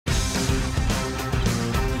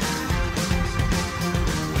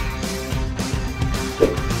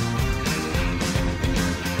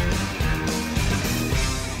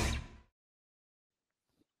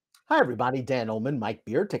Hi, everybody. Dan Illman, Mike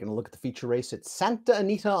Beard, taking a look at the feature race at Santa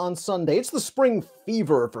Anita on Sunday. It's the spring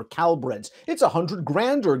fever for Cowbreds. It's 100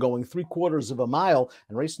 grander going 3/4 of a mile,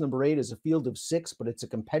 and race number 8 is a field of 6, but it's a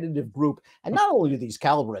competitive group. And not only are these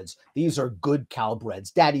Cowbreds, these are good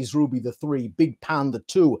Cowbreds. Daddy's Ruby, the 3, Big Pound, the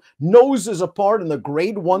 2, noses apart in the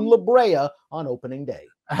Grade 1 La Brea on opening day.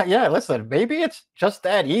 Yeah, listen, maybe it's just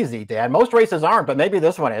that easy, Dan. Most races aren't, but maybe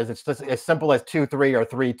this one is. It's just as simple as 2-3 or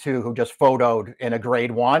 3-2 who just photoed in a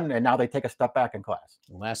Grade 1, and now they take a step back in class.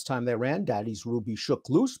 Last time they ran, Daddy's Ruby shook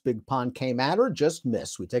loose. Big Pond came at her, just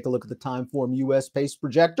missed. We take a look at the Timeform US pace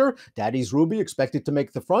projector. Daddy's Ruby expected to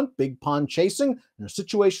make the front. Big Pond chasing. In a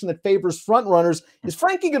situation that favors front runners, is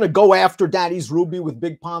Frankie going to go after Daddy's Ruby with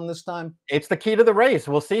Big Pond this time? It's the key to the race.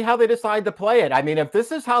 We'll see how they decide to play it. I mean, if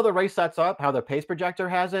this is how the race sets up, how the pace projector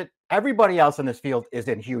has it, everybody else in this field is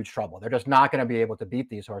in huge trouble. They're just not going to be able to beat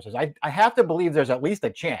these horses. I have to believe there's at least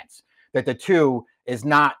a chance that the 2 is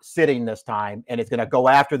not sitting this time and it's going to go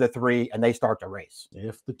after the 3 and they start the race.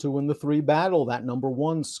 If the 2 and the 3 battle, that number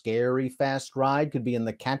 1 scary fast ride could be in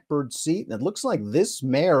the catbird seat. And it looks like this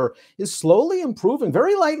mare is slowly improving.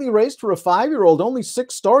 Very lightly raced for a 5-year-old, only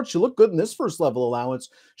 6 starts. She looked good in this first level allowance.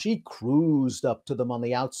 She cruised up to them on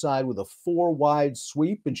the outside with a 4-wide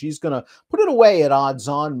sweep, and she's going to put it away at odds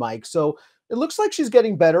on, Mike. So it looks like she's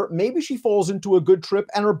getting better. Maybe she falls into a good trip,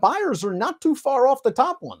 and her buyers are not too far off the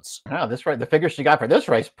top ones. Oh, this right. The figure she got for this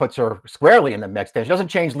race puts her squarely in the mix. She doesn't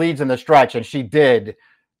change leads in the stretch, and she did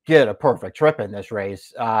get a perfect trip in this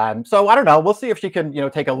race. So I don't know. We'll see if she can,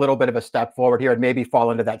 take a little bit of a step forward here and maybe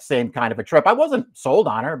fall into that same kind of a trip. I wasn't sold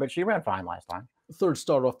on her, but she ran fine last time. Third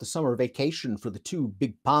start off the summer vacation for the 2,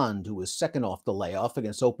 Big Pond, who was second off the layoff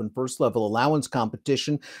against open first level allowance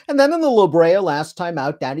competition. And then in the La Brea last time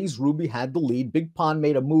out, Daddy's Ruby had the lead. Big Pond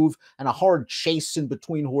made a move and a hard chase in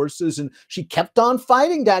between horses, and she kept on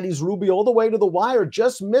fighting Daddy's Ruby all the way to the wire.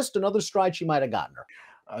 Just missed another stride she might have gotten her.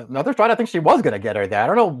 Another stride, I think she was going to get her there. I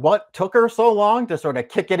don't know what took her so long to sort of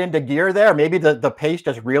kick it into gear there. Maybe the pace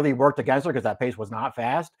just really worked against her because that pace was not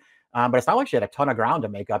fast. But it's not like she had a ton of ground to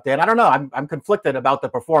make up there. And I don't know. I'm conflicted about the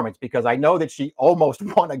performance because I know that she almost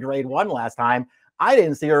won a Grade 1 last time. I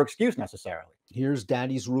didn't see her excuse necessarily. Here's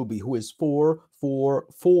Daddy's Ruby, who is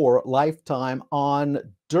 4-for-4 lifetime on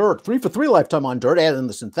dirt. 3-for-3 lifetime on dirt, and in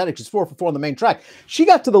the synthetic. She's 4-for-4 on the main track. She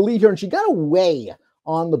got to the lead here, and she got away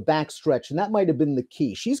on the backstretch, and that might have been the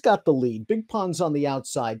key. She's got the lead. Big Pond's on the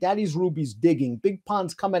outside. Daddy's Ruby's digging. Big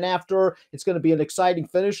Pond's coming after her. It's going to be an exciting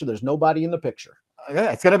finish, and there's nobody in the picture.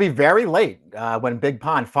 Yeah, it's going to be very late when Big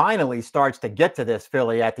Pond finally starts to get to this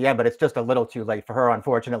filly at the end, but it's just a little too late for her,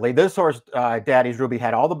 unfortunately. This horse, Daddy's Ruby,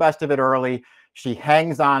 had all the best of it early. She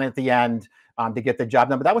hangs on at the end to get the job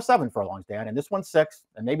done, but that was 7 furlongs, Dan, and this one's 6,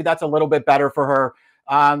 and maybe that's a little bit better for her.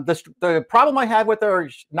 The problem I had with her,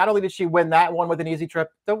 not only did she win that one with an easy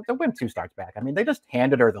trip, the win 2 starts back. I mean, they just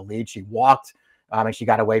handed her the lead. She walked, and she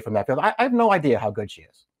got away from that field. I have no idea how good she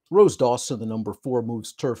is. Rose Dawson, the number 4,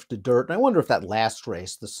 moves turf to dirt. And I wonder if that last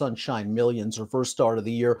race, the Sunshine Millions, her first start of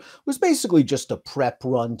the year, was basically just a prep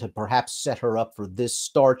run to perhaps set her up for this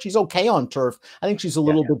start. She's okay on turf. I think she's a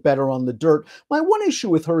little bit better on the dirt. My one issue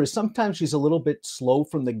with her is sometimes she's a little bit slow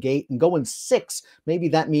from the gate, and going 6, maybe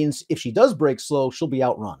that means if she does break slow, she'll be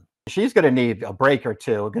outrun. She's going to need a break or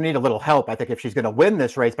two. Going to need a little help, I think, if she's going to win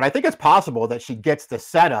this race. But I think it's possible that she gets the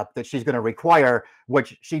setup that she's going to require,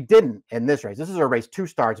 which she didn't in this race. This is a race 2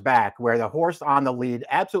 starts back where the horse on the lead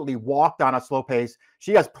absolutely walked on a slow pace.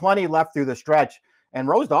 She has plenty left through the stretch, and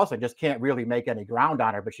Rose Dawson just can't really make any ground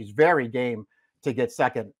on her, but she's very game to get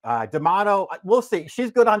second. D'Amato, we'll see.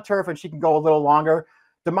 She's good on turf, and she can go a little longer.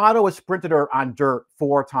 D'Amato has sprinted her on dirt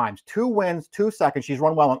 4 times, 2 wins, 2 seconds. She's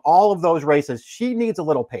run well in all of those races. She needs a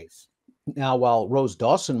little pace. Now, while Rose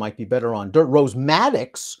Dawson might be better on dirt, Rose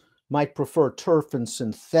Maddox might prefer turf and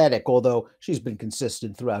synthetic, although she's been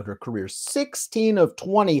consistent throughout her career. 16 of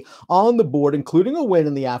 20 on the board, including a win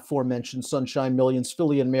in the aforementioned Sunshine Millions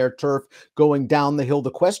filly and mare turf going down the hill.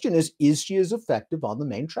 The question is she as effective on the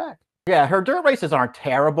main track? Yeah, her dirt races aren't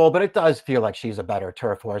terrible, but it does feel like she's a better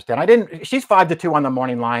turf horse. And she's 5-2 on the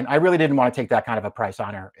morning line. I really didn't want to take that kind of a price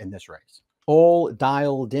on her in this race. All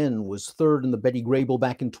Dialed In was 3rd in the Betty Grable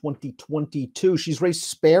back in 2022. She's raced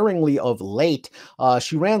sparingly of late.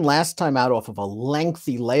 She ran last time out off of a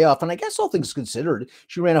lengthy layoff, and I guess all things considered,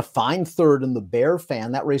 she ran a fine 3rd in the Bear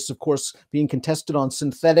Fan. That race, of course, being contested on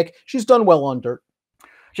synthetic. She's done well on dirt.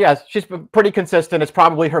 She's been pretty consistent. It's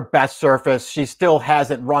probably her best surface. She still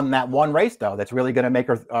hasn't run that one race, though, that's really going to make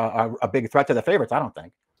her a big threat to the favorites, I don't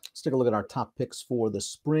think. Let's take a look at our top picks for the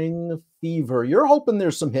spring fever. You're hoping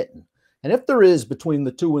there's some hitting. And if there is between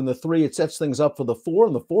the 2 and the 3, it sets things up for the 4,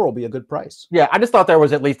 and the 4 will be a good price. Yeah, I just thought there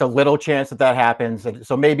was at least a little chance that that happens. And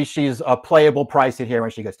so maybe she's a playable price in here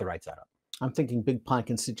when she gets the right setup. I'm thinking Big Pine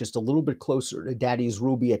can sit just a little bit closer to Daddy's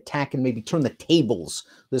Ruby, attack and maybe turn the tables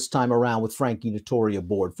this time around with Frankie Dettori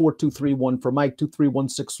aboard. 4-2-3-1 for Mike,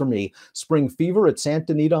 2-3-1-6 for me. Spring Fever at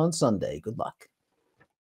Santa Anita on Sunday. Good luck.